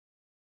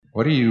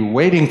What are you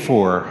waiting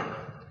for?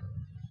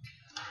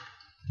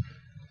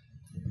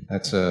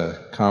 That's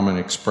a common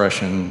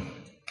expression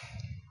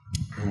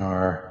in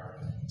our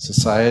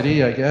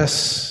society, I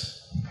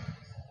guess.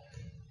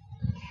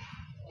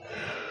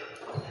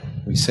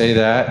 We say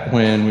that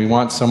when we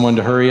want someone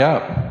to hurry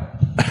up.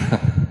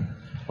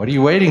 What are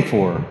you waiting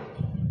for?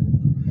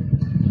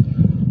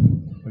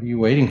 What are you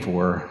waiting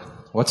for?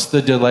 What's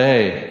the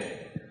delay?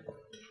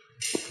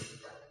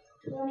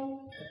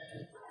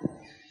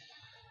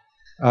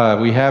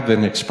 We have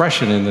an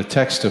expression in the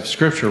text of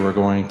Scripture we're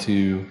going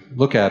to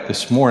look at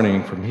this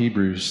morning from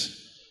Hebrews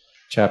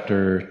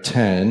chapter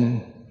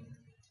 10.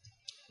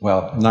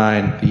 Well,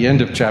 9, the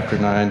end of chapter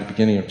 9, the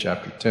beginning of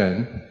chapter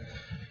 10.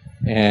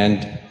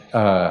 And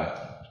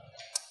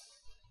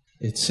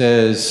it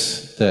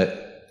says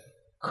that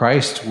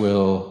Christ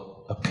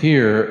will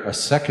appear a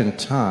second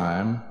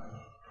time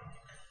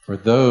for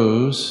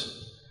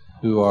those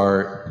who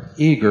are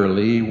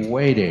eagerly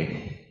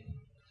waiting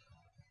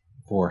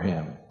for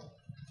him.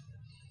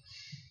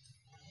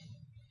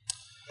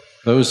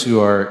 Those who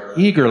are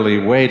eagerly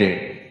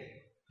waiting,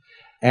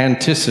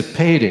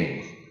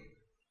 anticipating.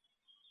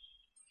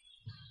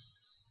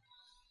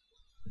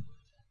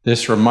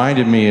 This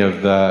reminded me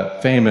of the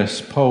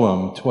famous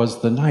poem,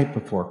 "'Twas the night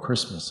before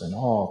Christmas, and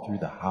all through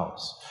the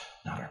house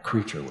not a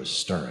creature was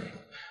stirring,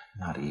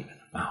 not even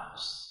a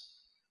mouse.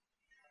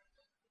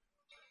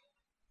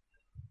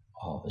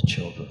 All the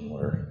children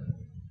were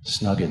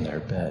snug in their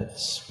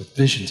beds, with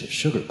visions of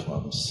sugar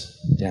plums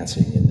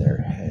dancing in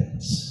their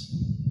heads."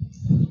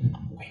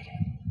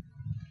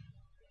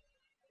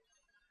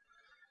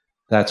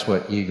 That's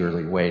what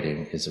eagerly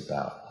waiting is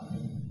about.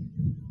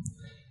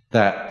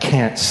 That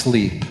can't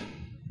sleep.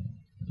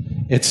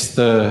 It's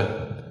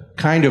the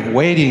kind of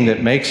waiting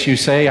that makes you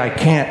say, "I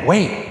can't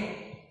wait."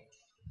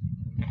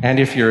 And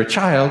if you're a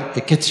child,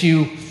 it gets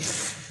you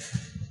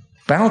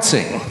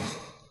bouncing.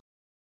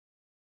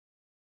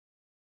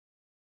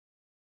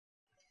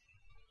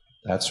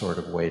 That sort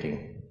of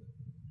waiting.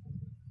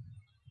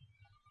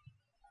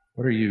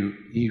 What are you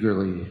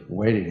eagerly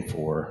waiting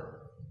for?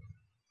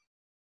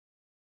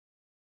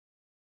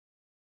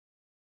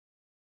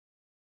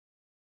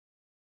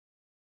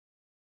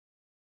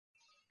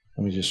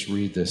 Let me just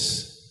read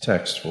this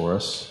text for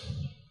us.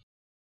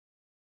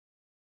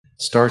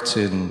 It starts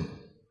in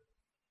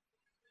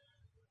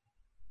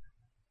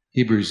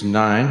Hebrews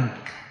 9.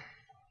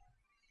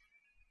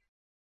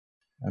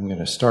 I'm going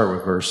to start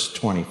with verse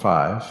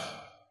 25.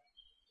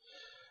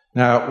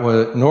 "Now,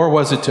 nor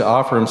was it to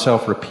offer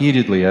himself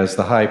repeatedly as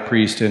the high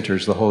priest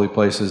enters the holy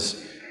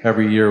places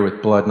every year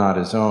with blood not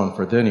his own,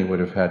 for then he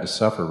would have had to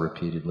suffer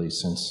repeatedly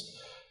since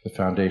the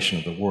foundation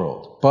of the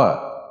world.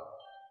 But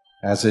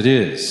as it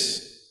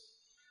is,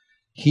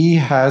 he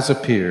has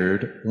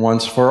appeared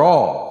once for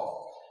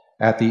all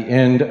at the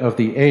end of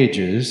the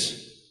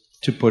ages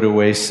to put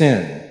away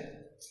sin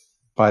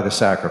by the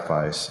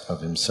sacrifice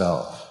of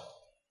himself.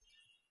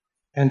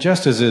 And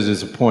just as it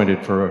is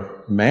appointed for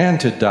a man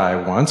to die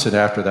once, and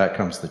after that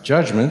comes the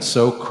judgment,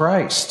 so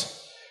Christ,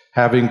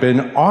 having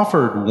been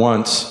offered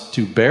once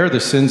to bear the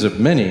sins of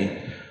many,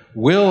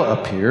 will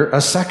appear a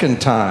second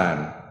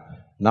time,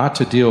 not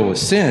to deal with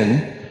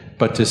sin,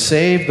 but to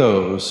save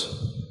those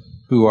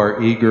who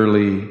are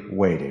eagerly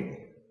waiting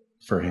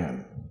for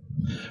him.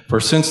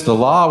 For since the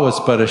law has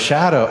but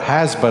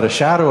a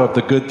shadow of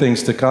the good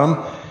things to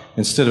come,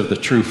 instead of the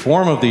true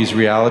form of these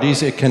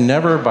realities, it can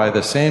never, by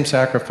the same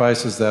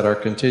sacrifices that are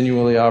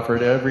continually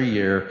offered every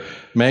year,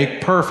 make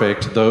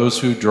perfect those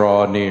who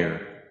draw near.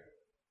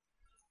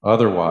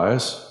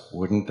 Otherwise,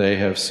 wouldn't they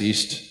have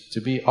ceased to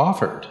be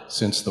offered,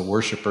 since the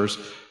worshippers,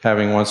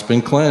 having once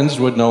been cleansed,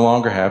 would no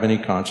longer have any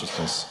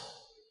consciousness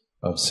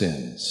of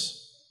sins?"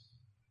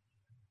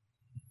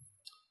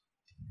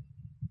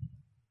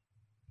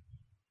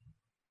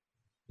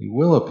 He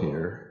will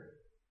appear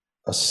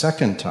a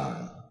second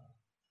time,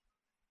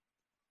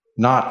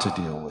 not to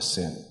deal with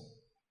sin.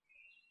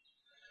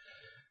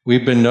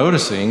 We've been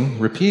noticing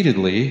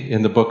repeatedly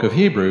in the book of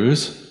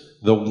Hebrews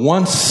the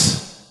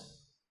once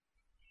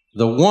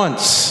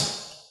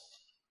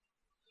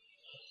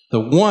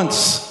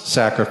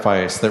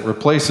sacrifice that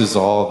replaces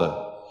all the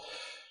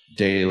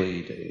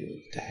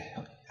daily,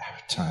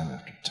 time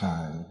after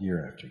time,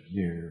 year after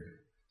year,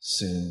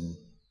 sin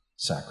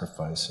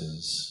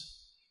sacrifices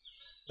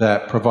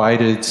that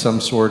provided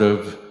some sort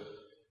of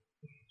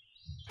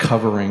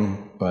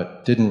covering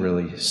but didn't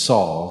really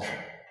solve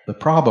the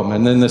problem.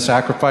 And then the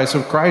sacrifice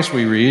of Christ,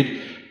 we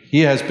read,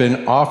 he has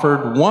been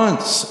offered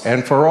once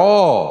and for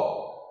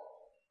all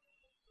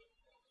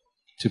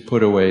to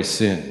put away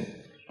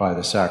sin by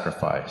the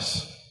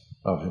sacrifice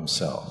of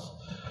himself.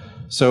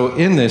 So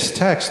in this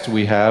text,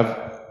 we have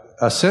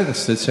a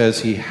sentence that says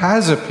he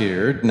has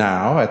appeared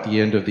now at the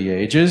end of the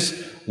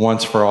ages,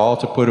 once for all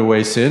to put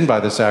away sin by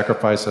the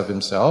sacrifice of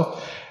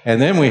himself. And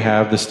then we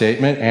have the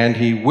statement, and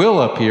he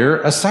will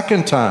appear a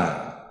second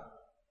time.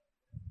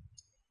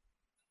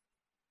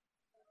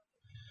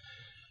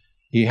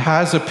 He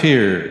has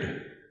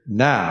appeared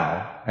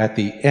now at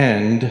the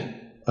end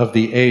of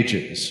the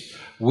ages.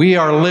 We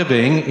are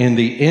living in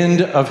the end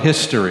of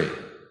history.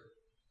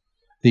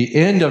 The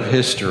end of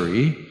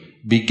history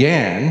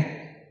began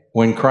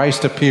when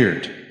Christ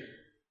appeared.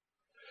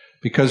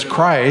 Because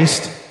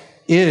Christ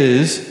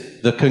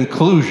is the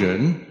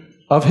conclusion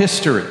of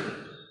history.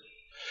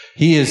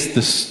 He is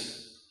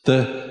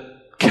the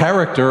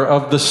character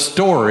of the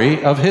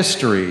story of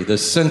history, the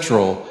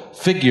central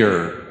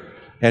figure.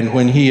 And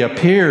when he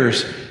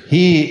appears,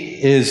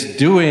 he is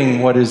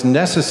doing what is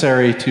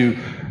necessary to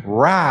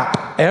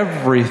wrap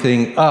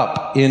everything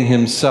up in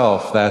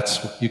himself.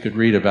 You could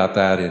read about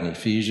that in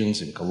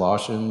Ephesians and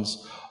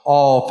Colossians.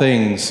 All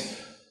things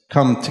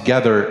come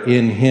together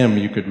in him.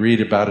 You could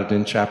read about it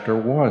in chapter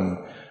 1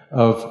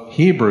 of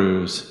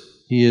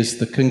Hebrews. He is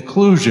the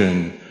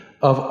conclusion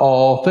of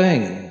all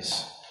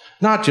things.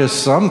 Not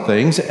just some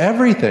things,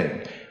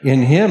 everything.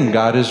 In him,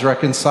 God is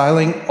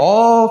reconciling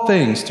all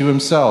things to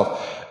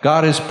himself.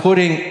 God is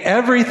putting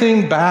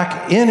everything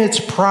back in its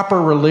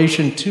proper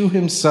relation to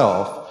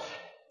himself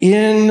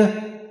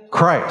in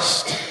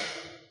Christ.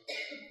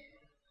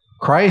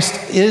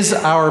 Christ is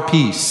our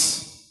peace.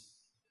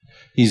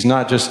 He's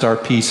not just our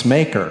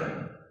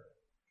peacemaker.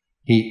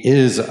 He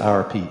is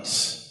our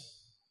peace.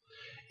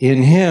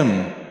 In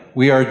him,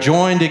 we are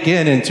joined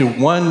again into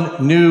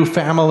one new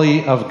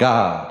family of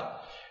God,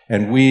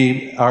 and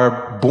we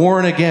are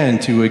born again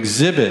to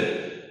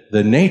exhibit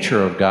the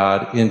nature of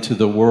God into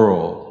the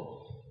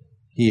world.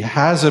 He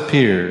has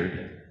appeared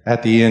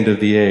at the end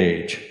of the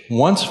age,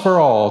 once for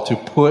all, to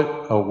put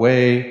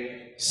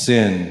away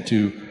sin,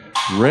 to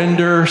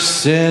render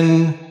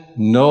sin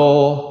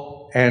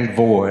null and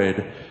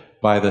void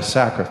by the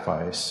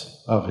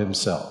sacrifice of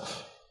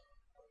himself.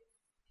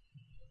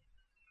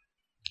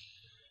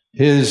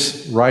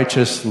 His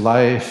righteous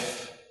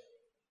life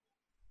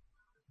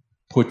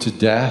put to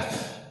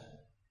death.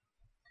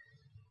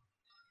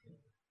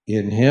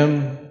 In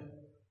him,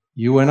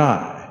 you and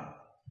I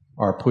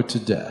are put to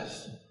death.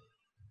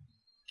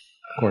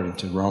 According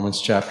to Romans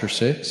chapter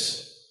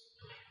 6,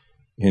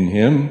 in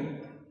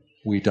him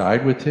we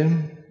died with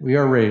him, we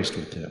are raised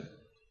with him.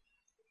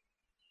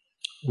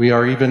 We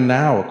are even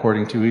now,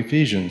 according to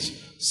Ephesians,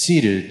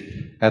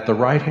 seated at the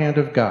right hand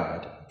of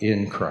God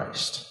in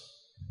Christ.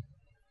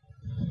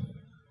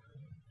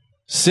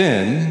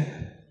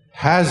 Sin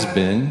has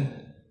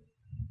been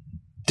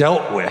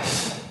dealt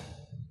with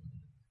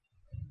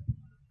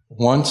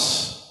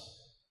once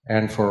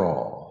and for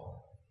all.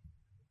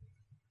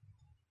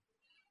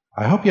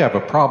 I hope you have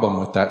a problem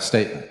with that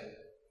statement.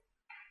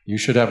 You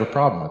should have a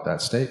problem with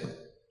that statement.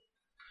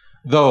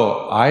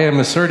 Though I am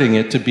asserting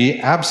it to be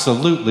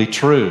absolutely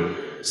true.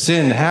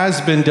 Sin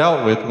has been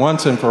dealt with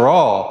once and for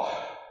all.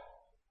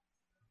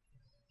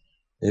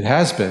 It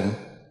has been.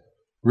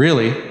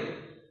 Really,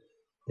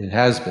 it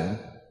has been.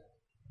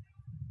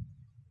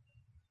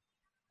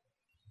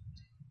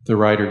 The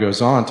writer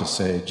goes on to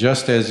say,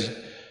 just as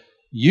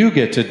you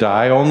get to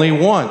die only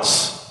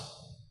once.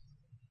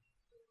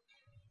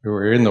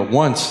 We're in the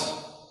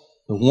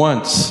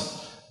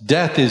once.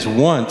 Death is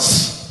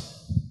once.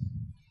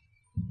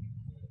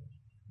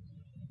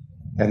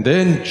 And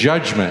then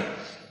judgment.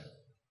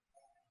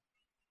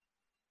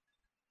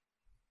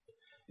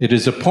 It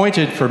is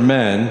appointed for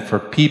men, for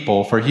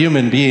people, for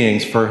human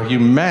beings, for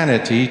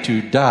humanity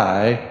to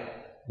die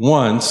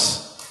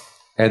once,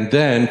 and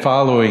then,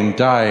 following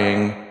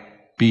dying,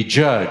 be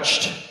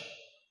judged.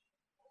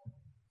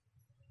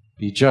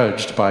 Be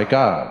judged by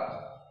God.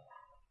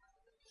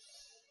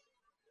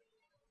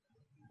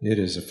 It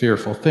is a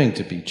fearful thing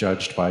to be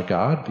judged by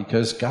God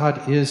because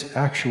God is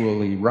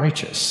actually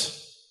righteous.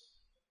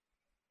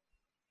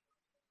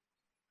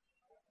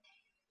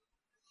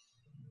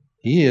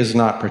 He is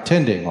not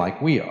pretending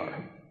like we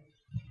are.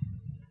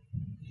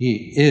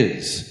 He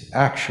is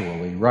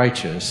actually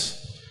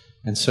righteous.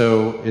 And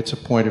so it's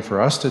appointed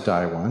for us to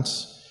die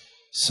once.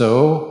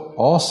 So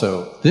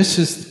also, this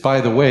is,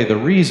 by the way, the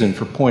reason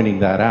for pointing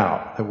that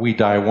out, that we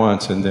die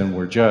once and then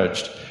we're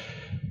judged,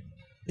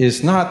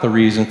 is not the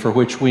reason for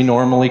which we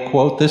normally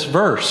quote this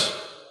verse,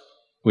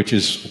 which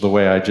is the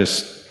way I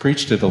just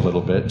preached it a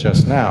little bit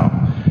just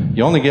now.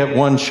 You only get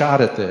one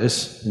shot at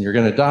this, and you're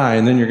going to die,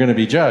 and then you're going to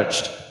be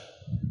judged.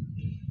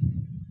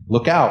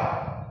 Look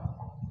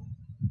out.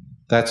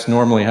 That's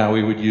normally how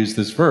we would use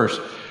this verse,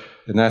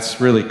 and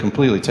that's really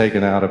completely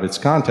taken out of its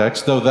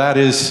context, though that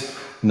is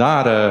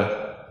not an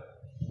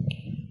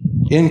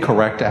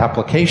incorrect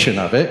application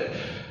of it.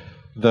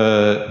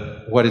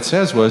 What it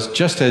says was,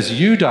 just as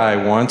you die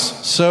once,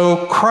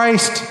 so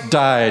Christ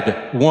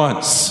died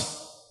once.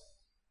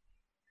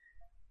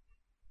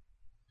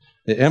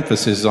 The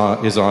emphasis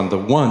is on the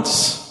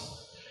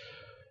once.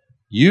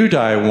 You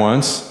die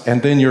once,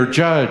 and then you're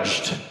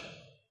judged.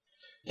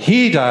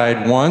 He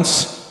died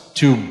once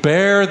to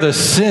bear the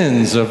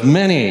sins of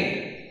many.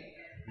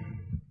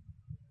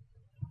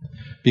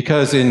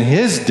 Because in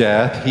his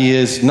death, he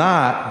is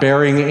not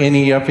bearing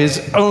any of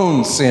his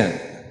own sin.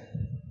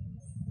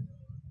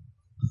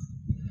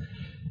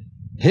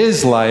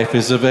 His life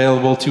is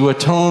available to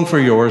atone for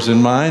yours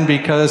and mine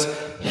because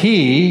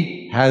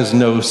he has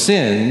no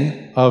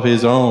sin of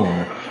his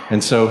own.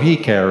 And so he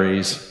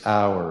carries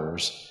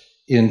ours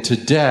into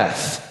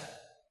death.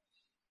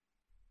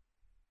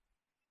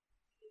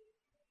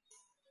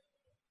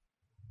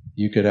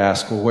 You could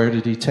ask, well, where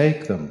did he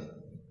take them?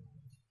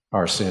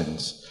 Our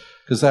sins.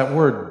 Because that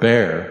word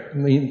bear,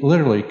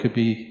 literally could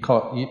be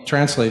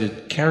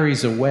translated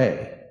carries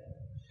away.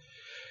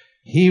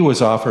 He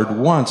was offered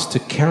once to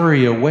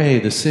carry away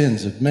the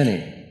sins of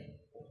many.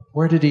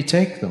 Where did he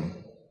take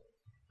them?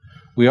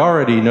 We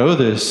already know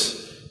this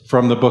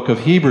from the book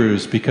of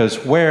Hebrews,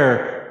 because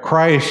where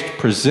Christ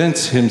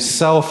presents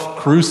himself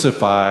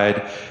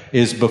crucified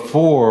is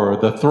before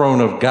the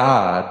throne of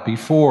God,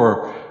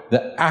 before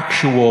the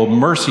actual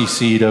mercy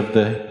seat of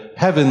the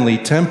heavenly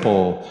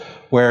temple,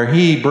 where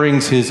he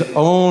brings his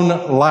own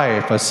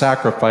life a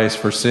sacrifice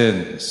for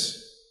sins.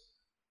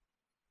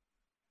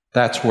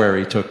 That's where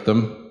he took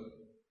them.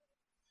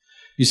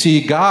 You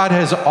see, God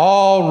has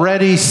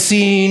already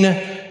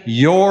seen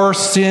your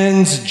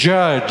sins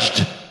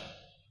judged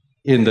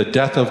in the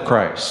death of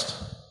Christ.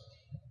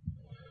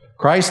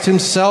 Christ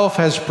himself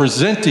has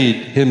presented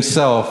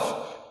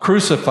himself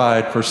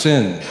crucified for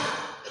sin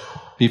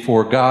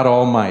before God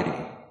Almighty.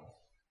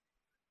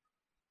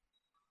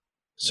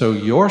 So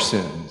your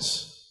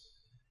sins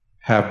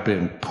have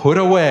been put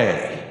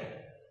away,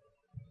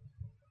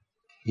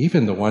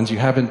 even the ones you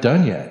haven't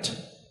done yet.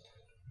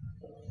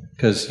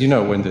 Because,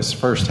 when this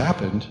first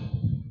happened,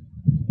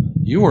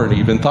 you weren't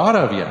even thought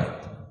of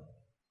yet.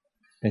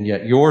 And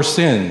yet your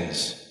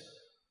sins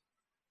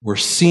were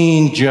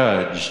seen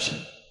judged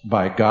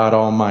by God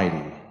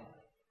Almighty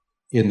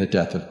in the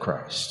death of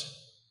Christ.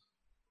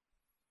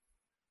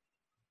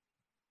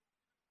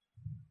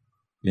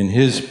 In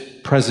his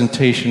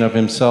presentation of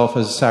himself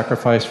as a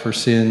sacrifice for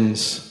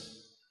sins,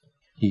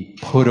 he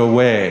put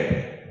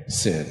away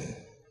sin.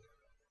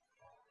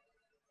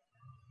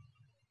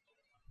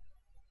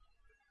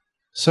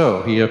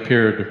 So he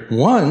appeared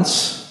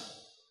once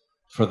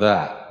for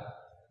that.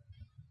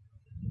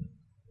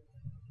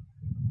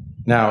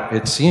 Now,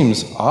 it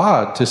seems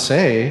odd to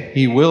say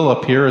he will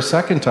appear a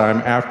second time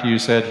after you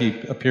said he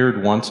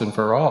appeared once and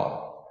for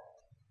all.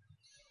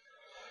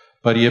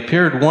 But he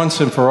appeared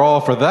once and for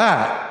all for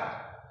that,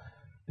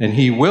 and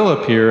he will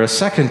appear a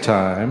second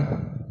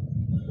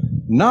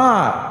time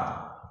not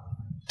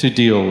to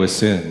deal with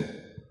sin,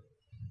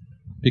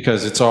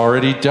 because it's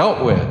already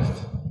dealt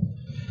with.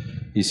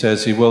 He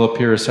says he will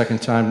appear a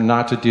second time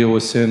not to deal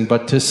with sin,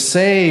 but to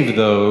save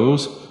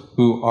those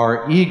who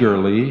are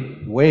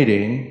eagerly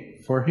waiting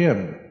for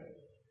him.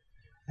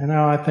 And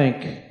now I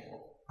think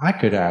I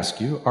could ask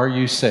you, are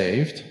you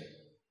saved?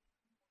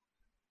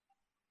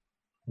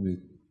 We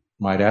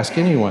might ask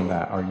anyone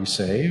that. Are you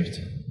saved?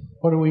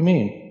 What do we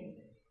mean?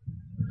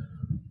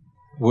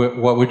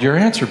 What would your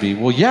answer be?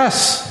 Well,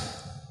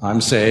 yes,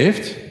 I'm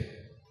saved.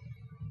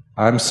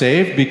 I'm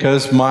saved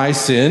because my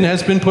sin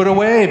has been put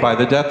away by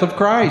the death of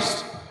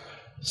Christ,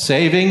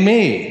 saving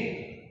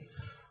me.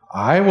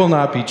 I will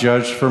not be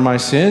judged for my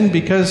sin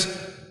because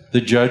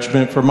the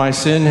judgment for my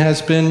sin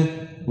has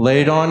been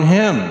laid on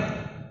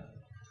him.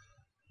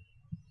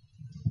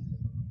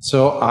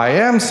 So I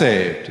am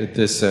saved.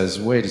 This says,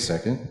 wait a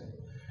second,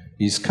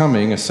 he's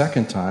coming a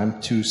second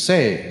time to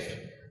save.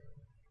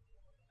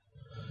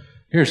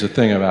 Here's the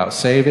thing about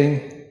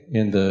saving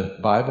in the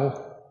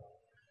Bible.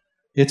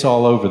 It's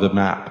all over the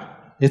map.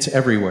 It's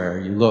everywhere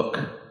you look,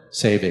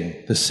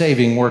 saving. The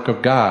saving work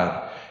of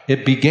God.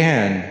 It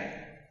began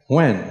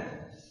when?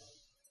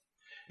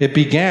 It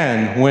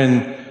began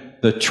when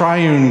the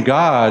triune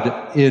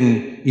God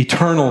in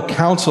eternal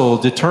counsel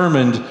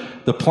determined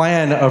the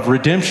plan of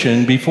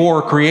redemption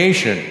before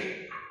creation.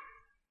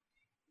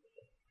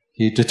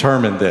 He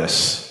determined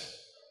this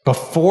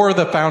before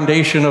the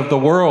foundation of the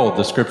world,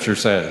 the scripture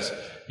says.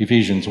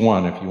 Ephesians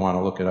 1, if you want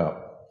to look it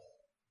up.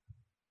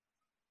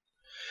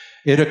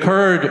 It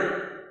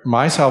occurred,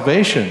 my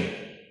salvation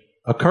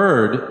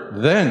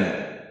occurred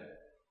then.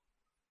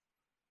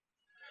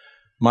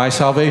 My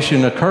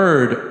salvation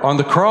occurred on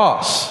the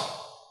cross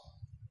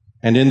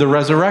and in the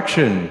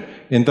resurrection,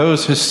 in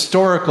those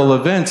historical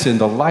events in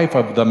the life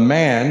of the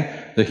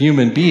man, the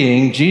human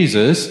being,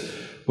 Jesus,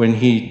 when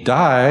he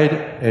died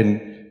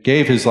and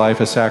gave his life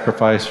a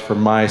sacrifice for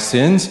my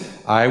sins,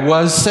 I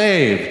was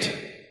saved.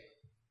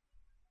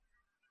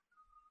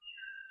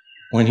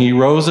 When he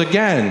rose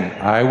again,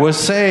 I was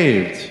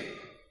saved.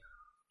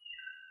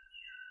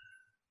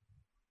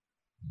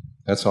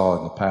 That's all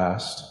in the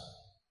past.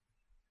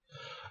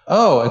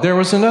 Oh, there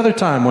was another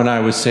time when I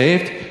was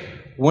saved,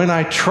 when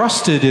I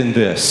trusted in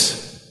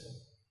this.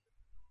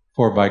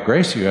 For by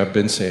grace you have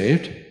been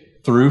saved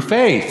through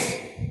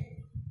faith,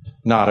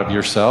 not of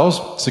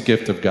yourselves, it's a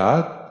gift of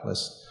God,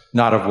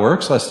 not of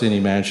works, lest any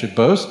man should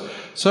boast.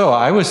 So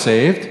I was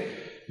saved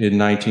in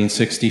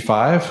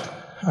 1965.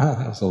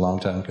 That was a long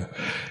time ago.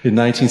 In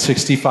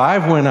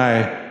 1965, when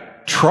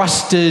I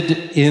trusted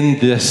in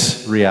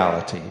this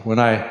reality, when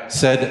I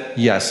said,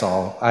 yes,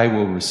 I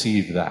will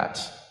receive that.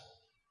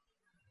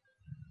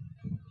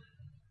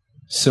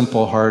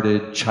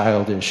 Simple-hearted,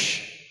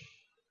 childish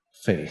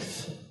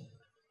faith.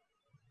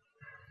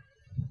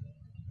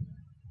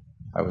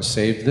 I was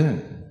saved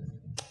then.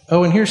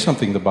 Oh, and here's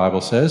something the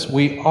Bible says.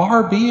 We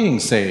are being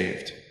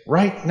saved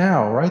right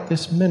now, right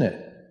this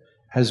minute,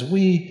 as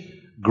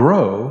we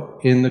grow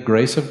in the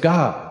grace of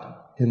God,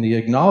 in the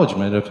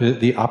acknowledgement of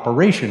the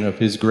operation of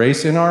His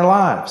grace in our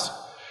lives.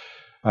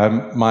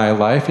 My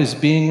life is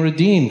being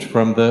redeemed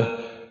from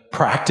the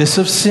practice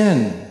of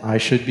sin. I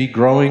should be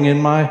growing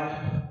in my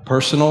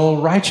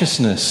personal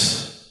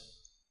righteousness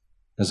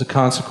as a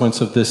consequence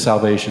of this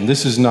salvation.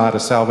 This is not a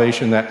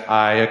salvation that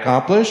I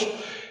accomplish.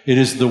 It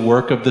is the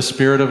work of the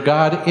Spirit of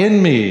God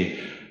in me,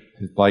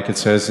 like it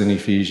says in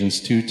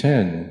Ephesians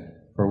 2:10,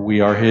 for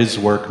we are His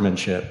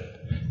workmanship,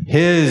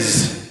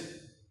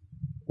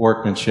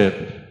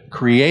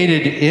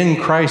 created in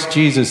Christ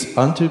Jesus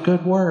unto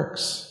good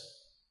works.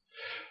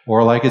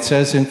 Or like it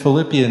says in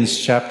Philippians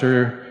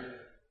chapter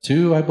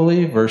 2, I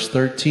believe, verse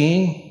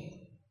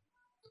 13,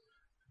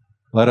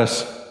 let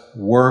us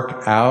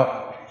work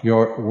out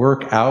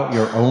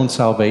your own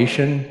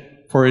salvation,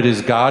 for it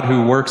is God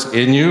who works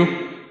in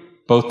you,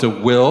 both to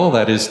will,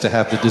 that is to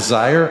have the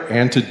desire,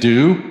 and to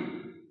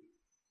do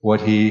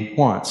what He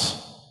wants.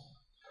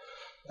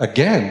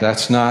 Again,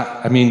 that's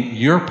not,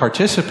 you're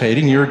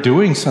participating, you're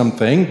doing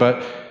something,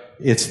 but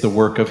it's the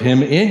work of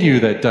Him in you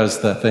that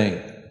does the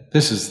thing.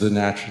 This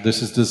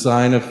is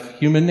design of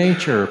human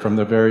nature from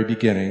the very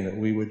beginning, that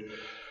we would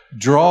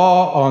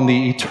draw on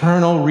the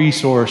eternal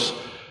resource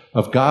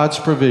of God's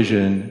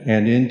provision,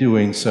 and in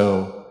doing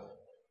so,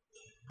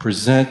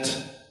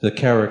 present the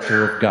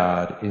character of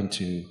God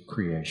into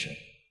creation.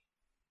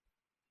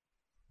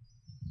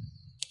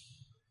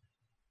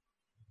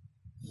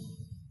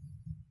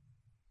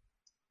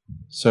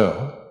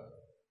 So,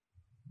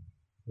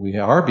 we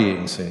are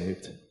being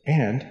saved,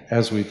 and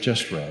as we've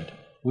just read,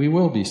 we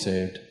will be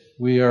saved.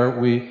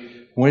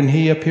 When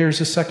He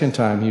appears a second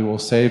time, He will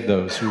save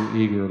those who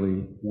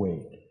eagerly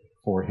wait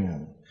for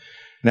Him.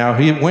 Now,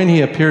 when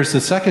He appears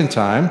the second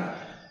time,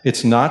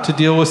 it's not to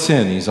deal with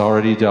sin. He's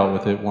already dealt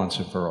with it once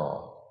and for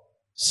all.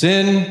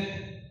 Sin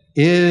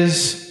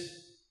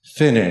is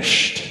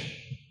finished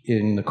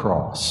in the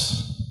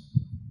cross.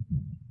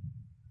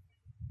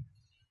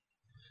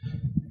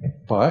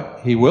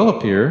 But He will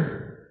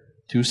appear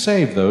to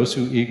save those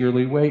who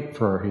eagerly wait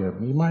for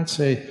Him. You might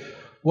say,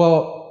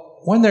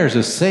 well, when there's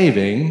a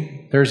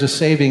saving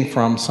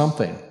from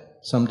something,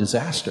 some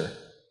disaster.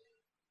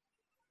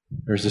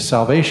 There's a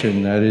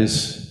salvation that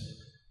is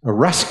a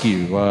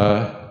rescue,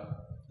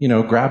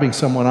 grabbing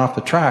someone off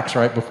the tracks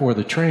right before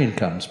the train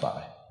comes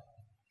by.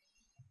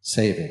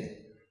 Saving.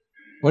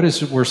 What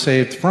is it we're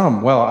saved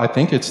from? Well, I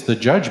think it's the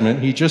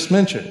judgment He just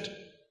mentioned.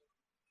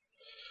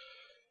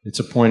 It's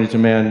appointed to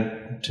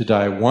man to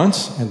die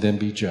once and then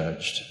be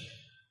judged.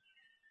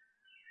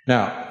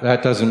 Now,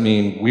 that doesn't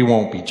mean we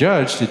won't be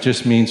judged. It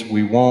just means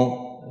we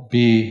won't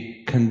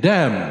be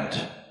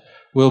condemned.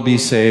 We'll be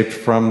saved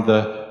from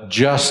the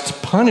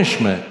just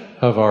punishment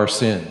of our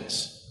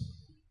sins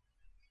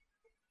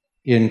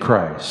in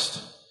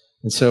Christ.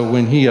 And so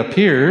when He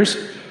appears,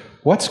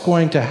 what's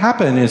going to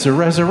happen is a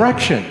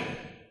resurrection.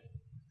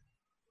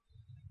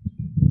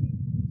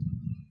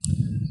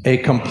 A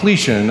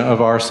completion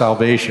of our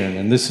salvation.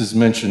 And this is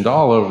mentioned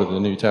all over the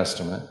New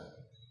Testament.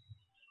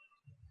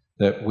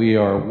 That we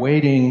are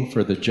waiting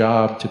for the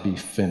job to be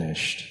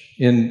finished.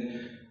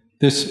 In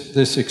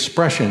this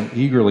expression,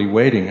 eagerly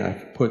waiting,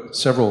 I've put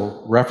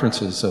several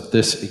references of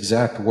this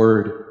exact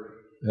word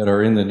that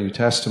are in the New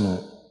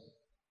Testament.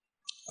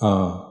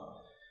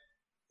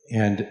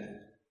 And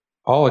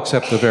all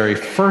except the very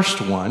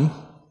first one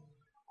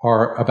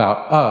are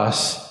about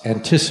us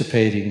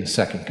anticipating the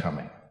second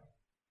coming.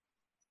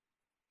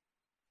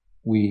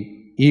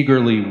 We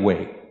eagerly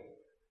wait.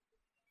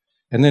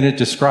 And then it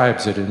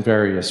describes it in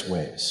various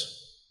ways.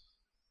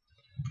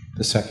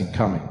 The second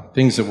coming.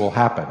 Things that will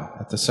happen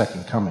at the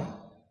second coming.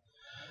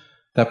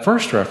 That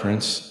first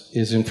reference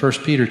is in 1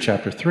 Peter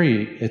chapter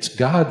 3. It's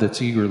God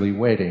that's eagerly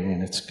waiting,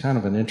 and it's kind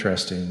of an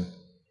interesting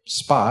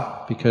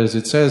spot because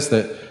it says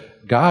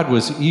that God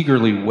was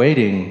eagerly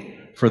waiting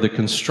for the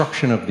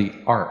construction of the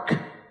ark.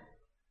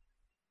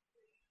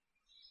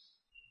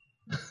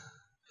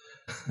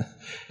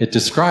 It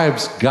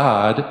describes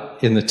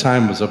God in the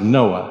times of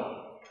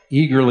Noah,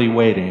 eagerly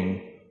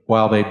waiting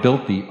while they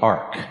built the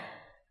ark.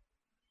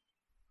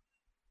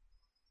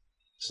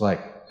 It's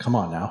like, come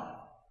on now,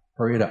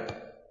 hurry it up.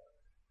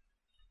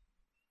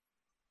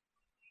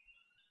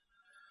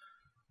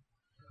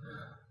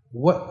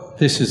 What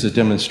this is a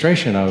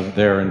demonstration of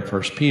there in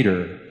 1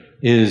 Peter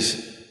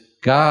is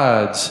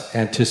God's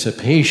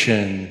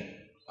anticipation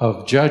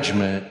of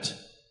judgment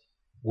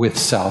with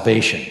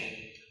salvation.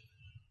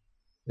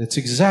 It's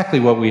exactly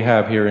what we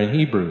have here in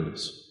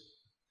Hebrews.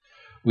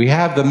 We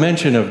have the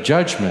mention of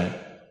judgment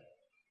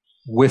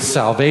with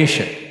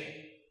salvation.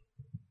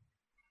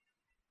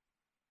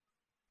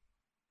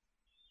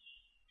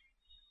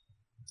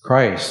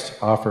 Christ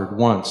offered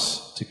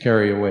once to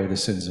carry away the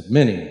sins of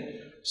many,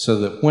 so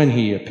that when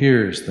He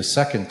appears the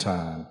second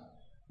time,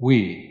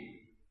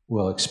 we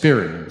will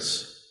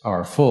experience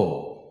our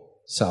full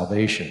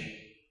salvation.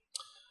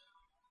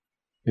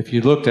 If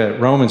you looked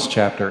at Romans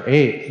chapter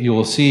 8, you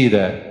will see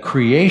that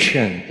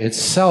creation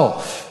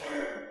itself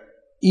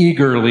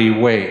eagerly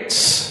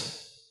waits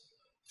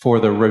for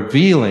the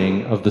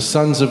revealing of the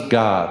sons of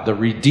God, the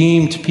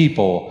redeemed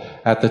people,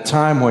 at the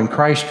time when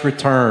Christ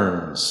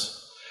returns.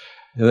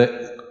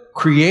 That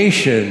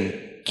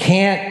creation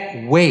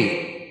can't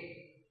wait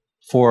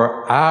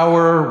for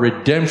our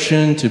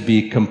redemption to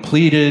be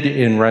completed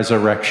in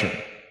resurrection,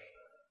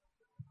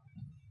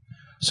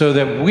 so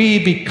that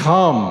we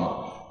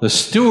become the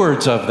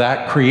stewards of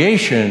that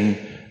creation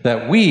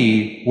that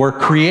we were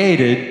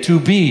created to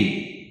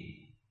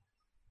be.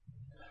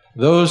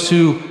 Those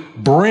who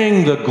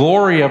bring the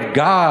glory of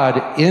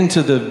God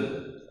into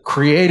the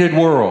created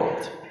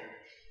world.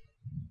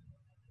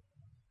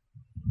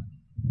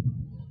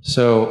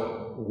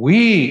 So we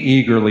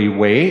eagerly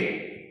wait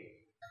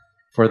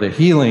for the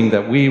healing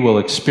that we will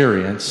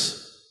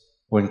experience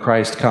when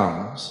Christ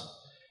comes.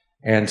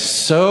 And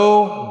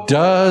so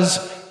does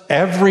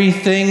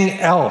everything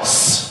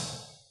else.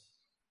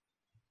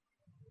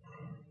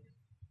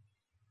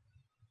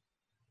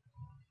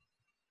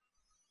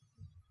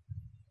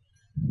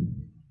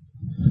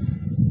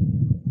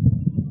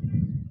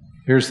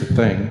 Here's the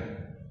thing.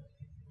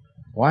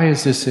 Why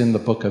is this in the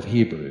book of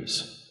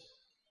Hebrews?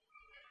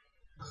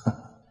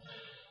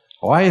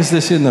 Why is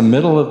this in the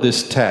middle of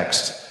this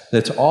text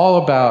that's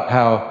all about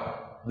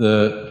how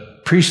the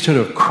priesthood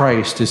of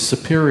Christ is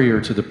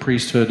superior to the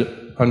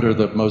priesthood under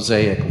the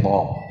Mosaic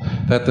law?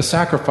 That the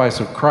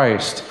sacrifice of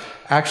Christ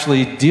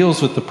actually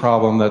deals with the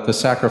problem that the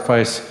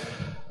sacrifices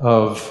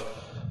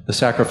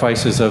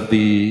of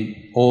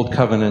the Old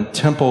Covenant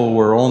temple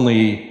were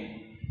only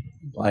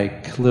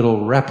like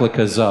little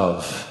replicas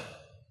of.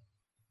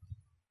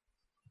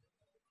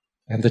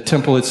 And the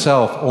temple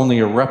itself only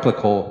a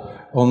replica,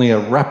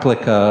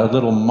 a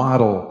little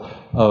model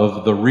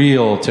of the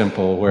real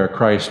temple where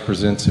Christ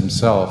presents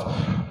himself.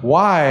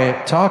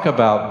 Why talk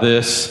about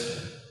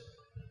this,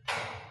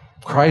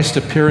 Christ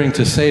appearing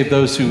to save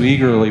those who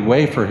eagerly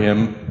wait for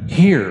him,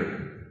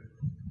 here?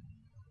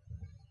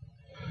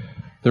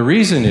 The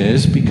reason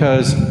is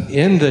because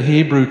in the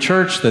Hebrew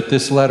church that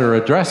this letter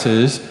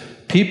addresses,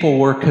 people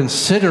were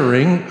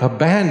considering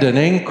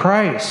abandoning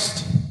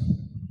Christ,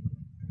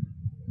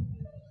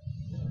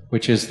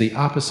 which is the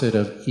opposite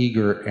of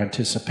eager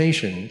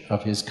anticipation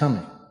of his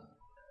coming.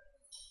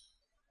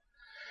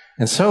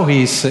 And so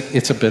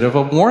it's a bit of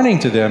a warning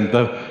to them.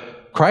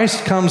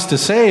 Christ comes to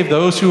save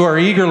those who are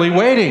eagerly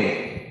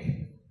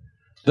waiting.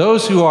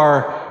 Those who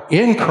are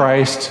in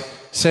Christ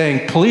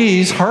saying,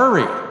 please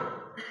hurry.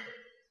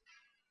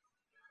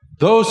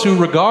 Those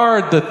who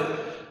regard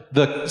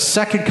the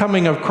second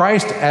coming of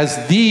Christ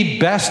as the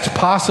best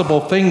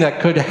possible thing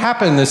that could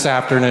happen this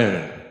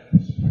afternoon.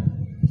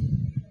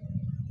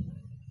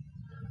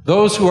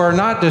 Those who are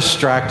not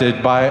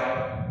distracted by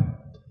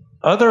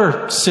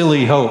other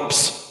silly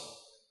hopes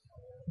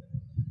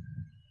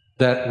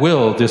that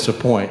will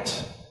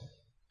disappoint.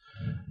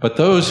 But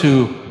those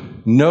who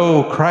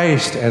know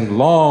Christ and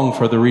long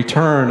for the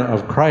return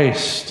of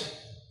Christ.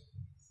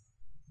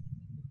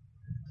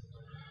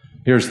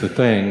 Here's the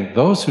thing,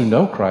 those who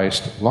know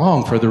Christ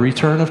long for the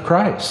return of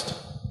Christ.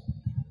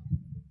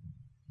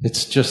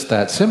 It's just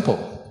that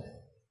simple.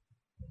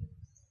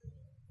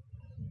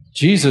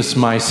 Jesus,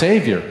 my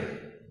Savior,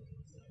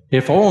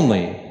 if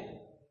only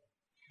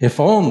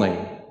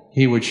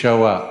he would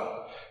show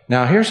up.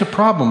 Now, here's a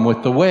problem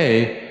with the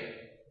way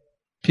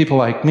people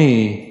like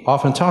me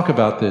often talk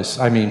about this.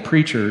 I mean,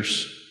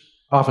 preachers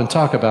often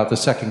talk about the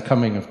second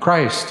coming of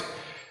Christ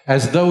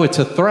as though it's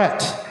a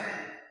threat.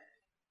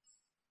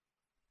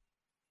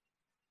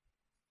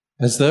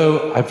 As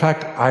though, in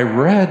fact, I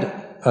read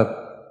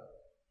a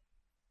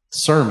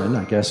sermon,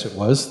 I guess it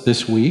was,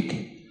 this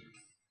week,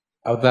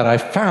 that I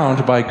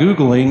found by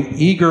Googling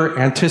eager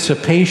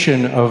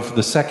anticipation of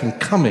the second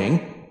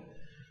coming.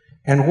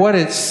 And what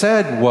it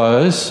said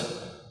was,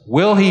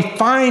 will he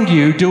find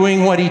you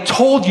doing what he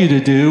told you to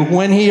do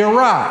when he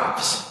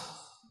arrives?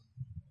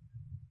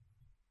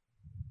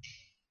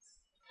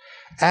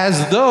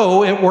 As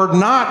though it were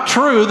not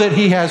true that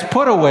he has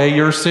put away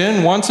your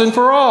sin once and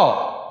for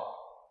all.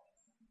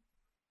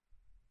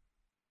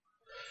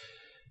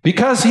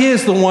 Because he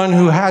is the one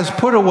who has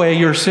put away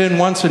your sin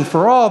once and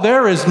for all,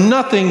 there is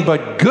nothing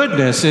but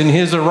goodness in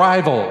his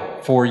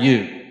arrival for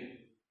you.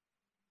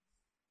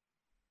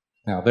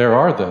 Now, there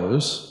are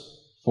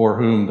those for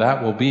whom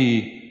that will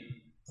be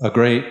a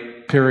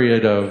great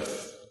period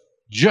of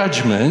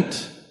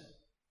judgment.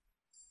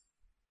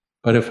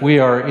 But if we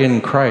are in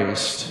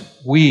Christ,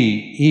 we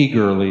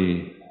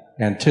eagerly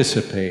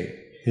anticipate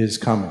his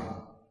coming.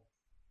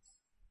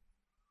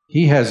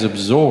 He has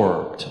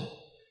absorbed.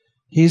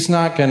 He's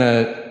not going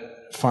to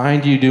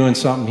find you doing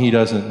something he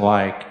doesn't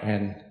like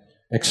and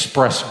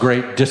express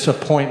great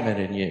disappointment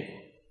in you.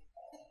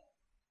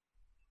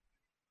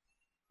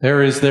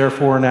 There is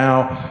therefore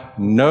now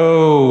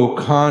no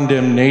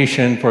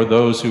condemnation for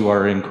those who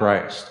are in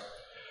Christ.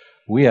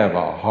 We have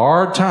a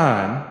hard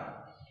time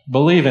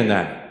believing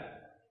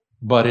that,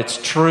 but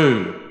it's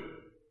true.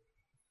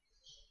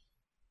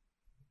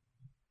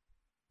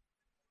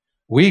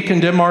 We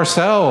condemn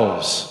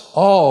ourselves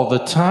all the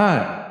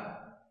time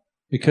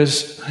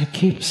because I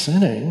keep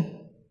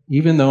sinning.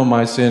 even though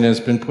my sin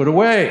has been put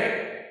away.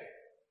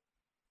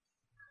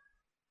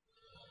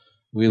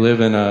 We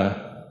live in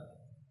a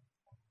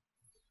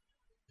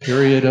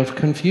period of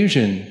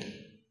confusion,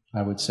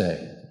 I would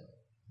say.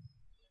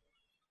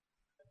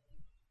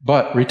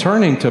 But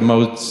returning to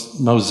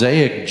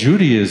Mosaic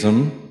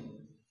Judaism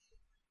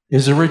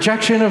is a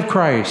rejection of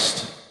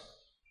Christ.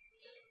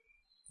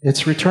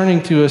 It's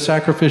returning to a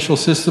sacrificial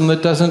system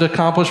that doesn't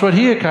accomplish what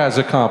he has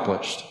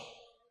accomplished.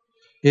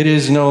 It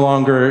is no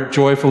longer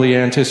joyfully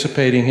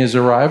anticipating his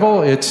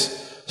arrival.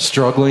 It's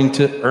struggling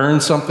to earn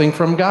something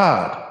from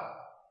God.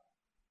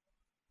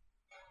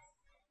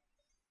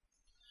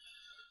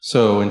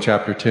 So in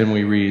chapter 10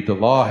 we read, the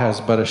law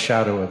has but a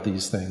shadow of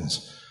these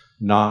things,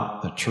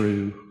 not the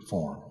true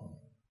form.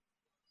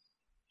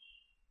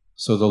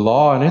 So the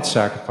law and its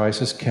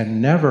sacrifices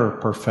can never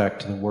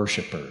perfect the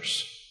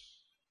worshipers.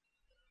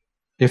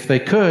 If they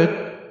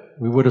could,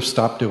 we would have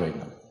stopped doing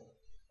them,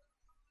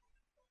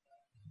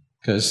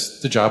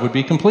 because the job would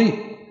be complete.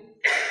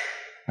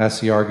 That's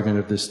the argument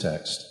of this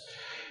text.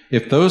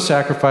 If those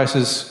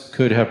sacrifices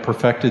could have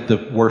perfected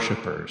the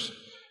worshipers,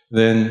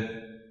 then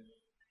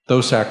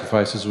those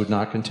sacrifices would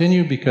not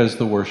continue, because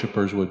the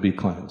worshipers would be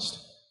cleansed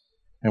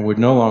and would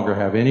no longer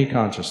have any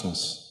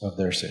consciousness of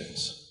their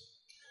sins.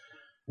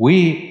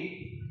 We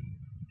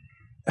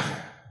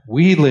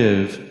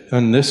live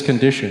in this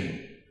condition.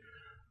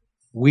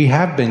 We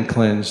have been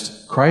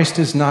cleansed. Christ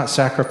is not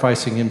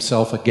sacrificing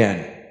himself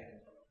again,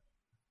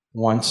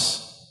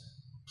 once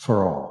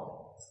for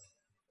all.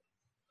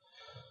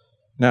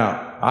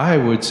 Now, I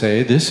would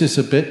say this is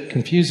a bit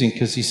confusing,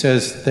 because he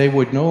says they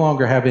would no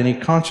longer have any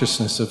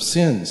consciousness of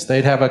sins.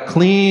 They'd have a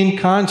clean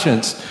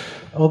conscience.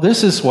 Oh,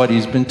 this is what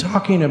he's been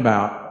talking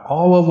about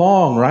all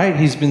along, right?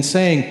 He's been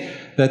saying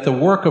that the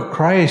work of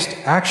Christ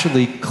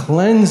actually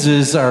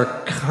cleanses our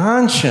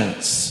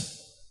conscience.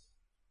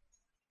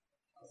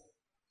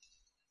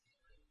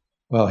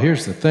 Well,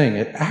 here's the thing.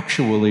 It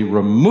actually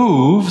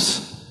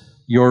removes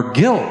your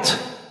guilt.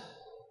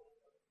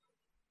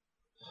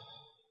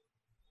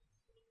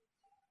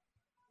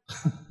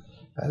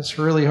 That's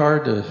really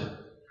hard to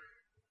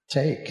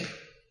take.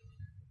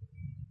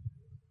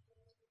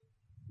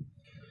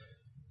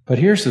 But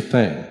here's the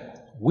thing.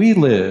 We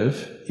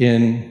live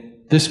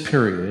in this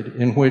period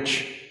in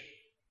which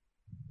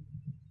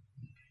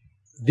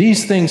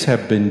these things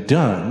have been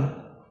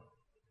done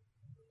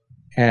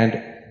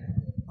and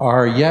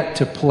are yet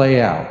to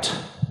play out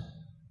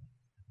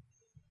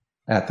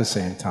at the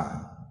same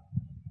time.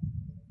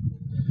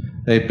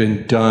 They've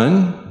been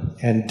done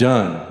and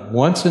done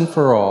once and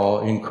for all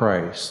in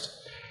Christ.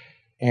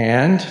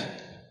 And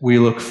we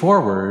look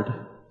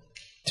forward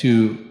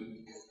to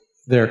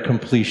their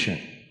completion.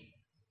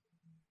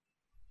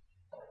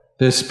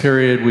 This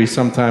period we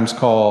sometimes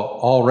call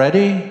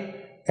already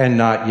and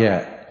not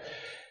yet.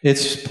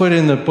 It's put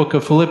in the book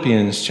of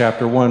Philippians,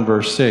 chapter 1,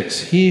 verse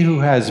 6. He who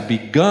has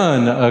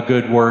begun a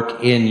good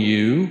work in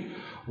you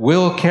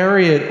will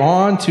carry it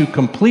on to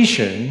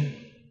completion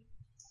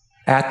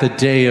at the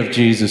day of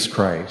Jesus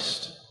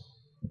Christ.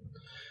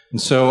 And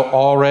so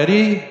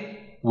already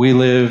we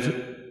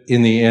live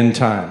in the end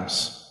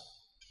times.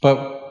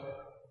 But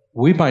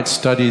we might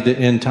study the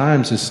end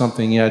times as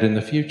something yet in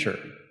the future.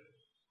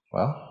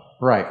 Well,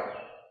 right.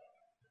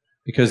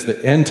 Because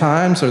the end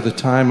times are the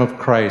time of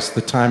Christ,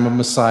 the time of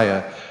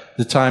Messiah,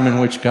 the time in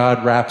which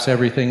God wraps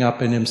everything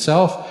up in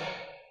himself.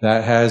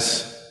 That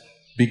has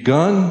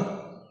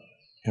begun,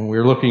 and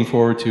we're looking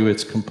forward to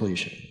its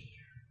completion.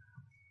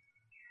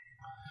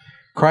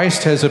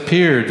 Christ has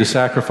appeared, the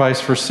sacrifice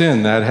for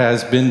sin. That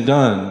has been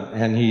done,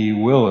 and he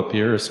will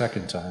appear a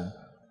second time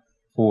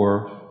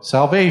for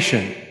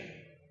salvation.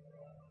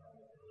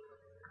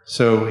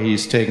 So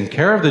he's taken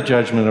care of the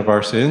judgment of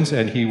our sins,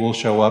 and he will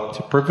show up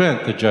to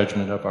prevent the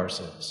judgment of our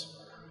sins.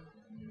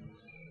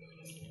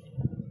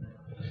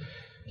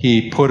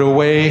 He put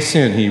away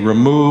sin. He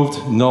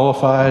removed,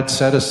 nullified,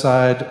 set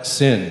aside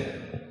sin.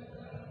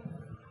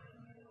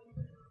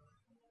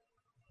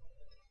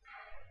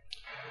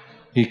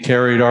 He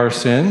carried our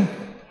sin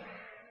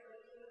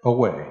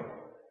away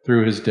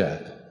through his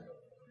death.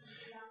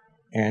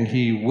 And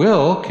he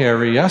will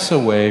carry us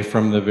away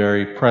from the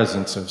very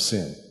presence of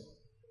sin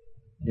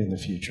in the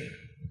future.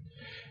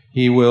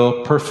 He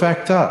will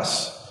perfect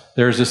us.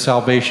 There's a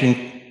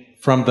salvation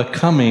from the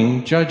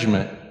coming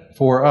judgment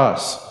for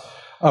us,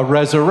 a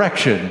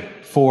resurrection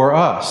for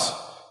us,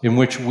 in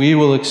which we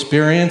will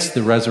experience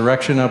the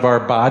resurrection of our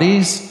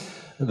bodies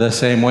the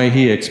same way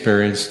he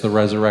experienced the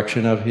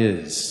resurrection of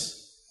his.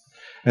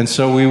 And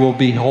so we will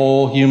be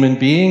whole human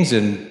beings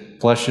in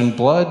flesh and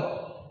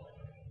blood,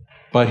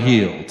 but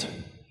healed.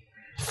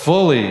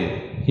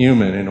 Fully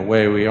human in a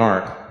way we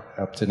aren't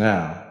up to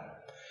now.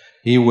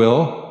 He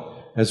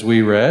will, as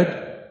we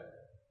read,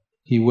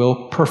 he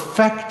will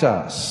perfect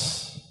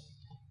us.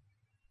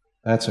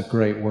 That's a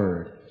great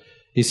word.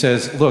 He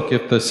says, look,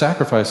 if the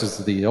sacrifices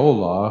of the old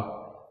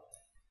law,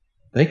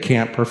 they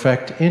can't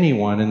perfect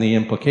anyone, and the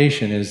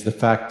implication is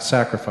the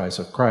sacrifice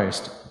of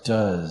Christ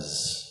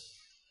does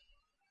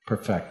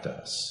perfect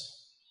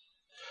us.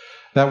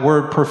 That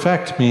word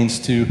perfect means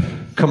to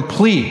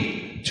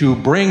complete, to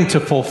bring to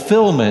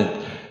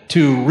fulfillment,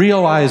 to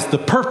realize the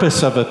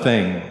purpose of a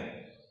thing.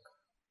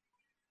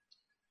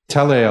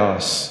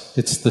 Teleos,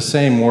 it's the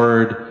same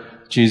word.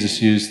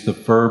 Jesus used the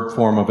verb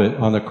form of it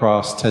on the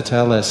cross,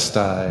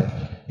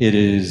 tetelestai. It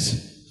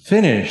is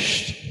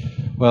finished.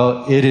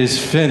 Well, it is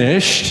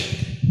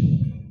finished,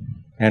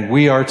 and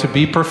we are to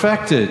be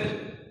perfected.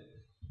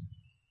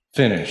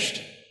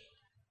 Finished.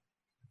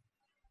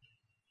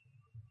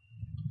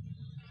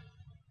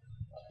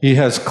 He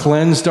has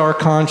cleansed our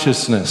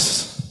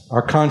consciousness,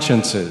 our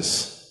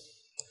consciences.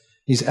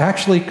 He's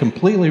actually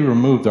completely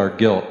removed our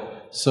guilt,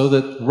 so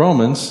that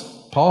Romans,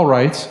 Paul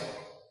writes,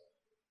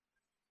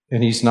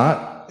 and he's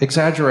not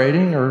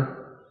exaggerating or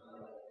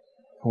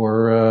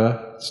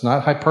it's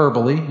not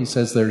hyperbole. He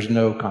says there's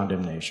no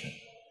condemnation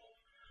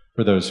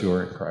for those who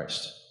are in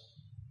Christ.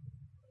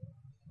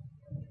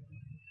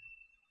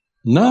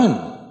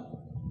 None.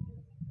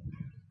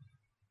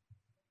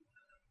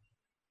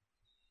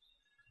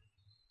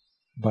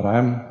 But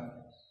I'm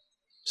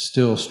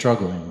still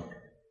struggling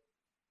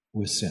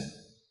with sin.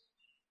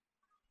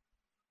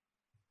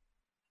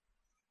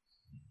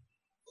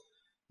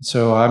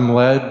 So I'm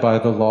led by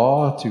the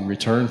law to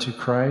return to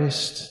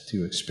Christ,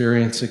 to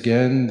experience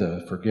again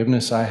the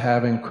forgiveness I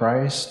have in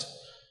Christ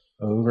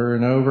over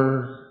and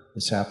over.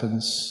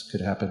 This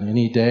could happen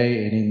any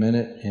day, any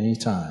minute, any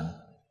time.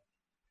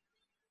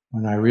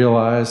 When I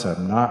realize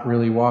I'm not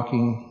really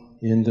walking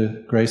in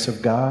the grace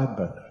of God,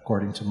 but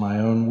according to my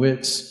own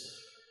wits,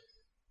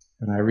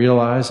 and I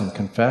realize and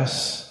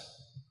confess,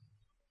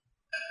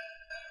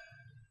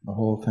 the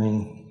whole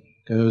thing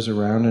goes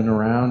around and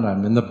around.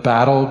 I'm in the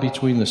battle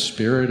between the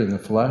spirit and the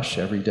flesh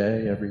every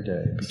day,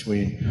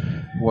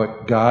 between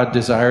what God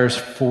desires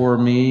for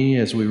me,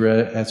 as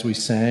we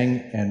sang,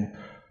 and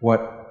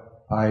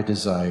what I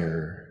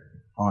desire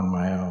on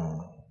my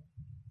own.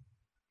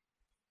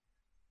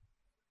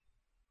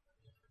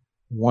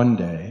 One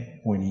day,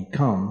 when He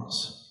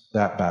comes,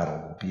 that battle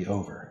will be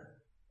over.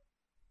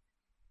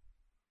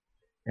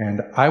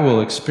 And I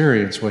will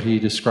experience what He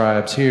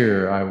describes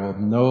here. I will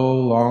no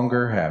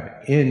longer have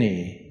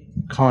any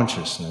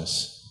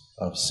consciousness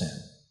of sin.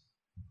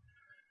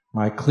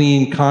 My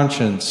clean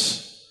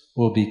conscience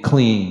will be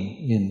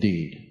clean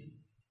indeed.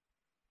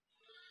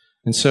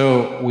 And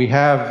so we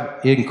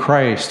have in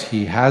Christ,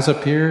 He has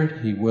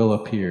appeared, He will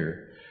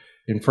appear.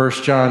 In 1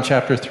 John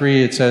chapter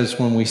 3, it says,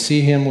 when we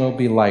see Him, we'll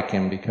be like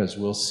Him, because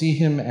we'll see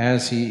Him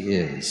as He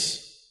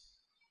is.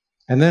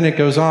 And then it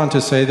goes on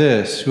to say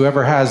this,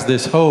 whoever has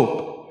this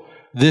hope,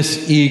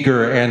 this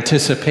eager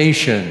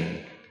anticipation,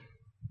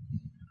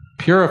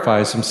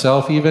 purifies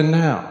himself even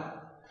now.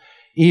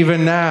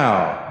 Even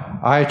now,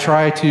 I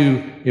try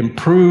to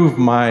improve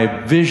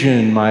my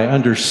vision, my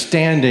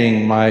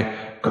understanding, my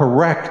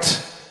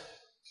correct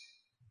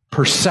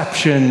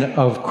perception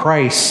of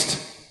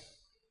Christ.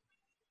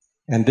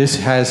 And this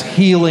has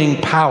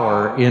healing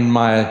power in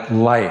my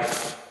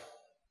life.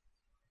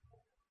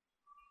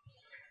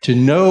 To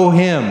know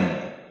Him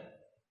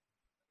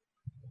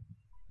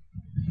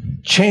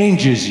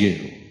changes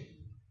you.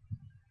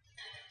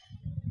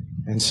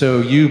 And so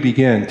you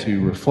begin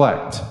to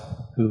reflect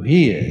who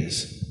He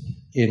is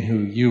in who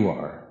you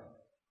are.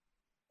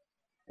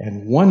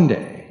 And one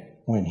day,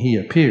 when He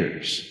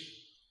appears,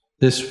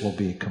 this will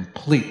be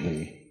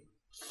completely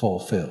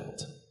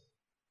fulfilled.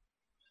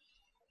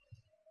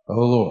 O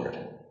Lord,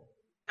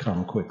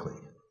 come quickly.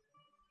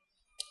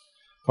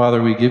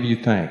 Father, we give You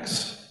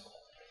thanks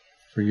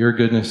for Your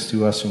goodness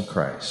to us in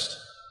Christ.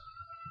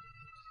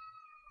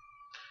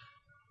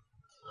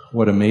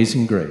 What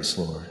amazing grace,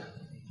 Lord.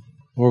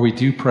 Lord, we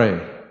do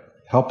pray,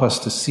 help us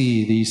to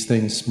see these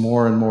things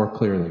more and more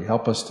clearly.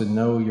 Help us to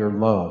know Your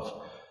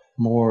love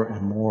more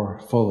and more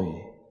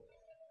fully.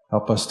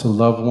 Help us to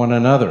love one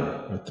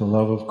another with the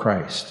love of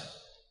Christ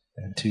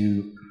and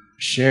to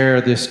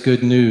share this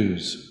good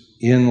news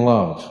in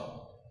love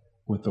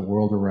with the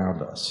world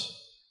around us.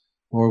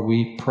 Lord,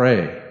 we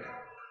pray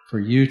for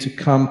You to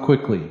come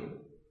quickly.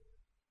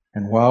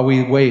 And while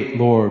we wait,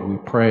 Lord, we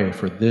pray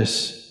for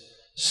this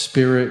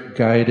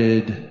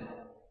Spirit-guided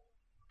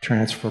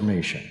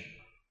transformation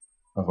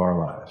of our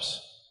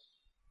lives.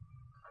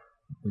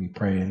 We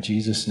pray in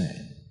Jesus'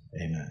 name.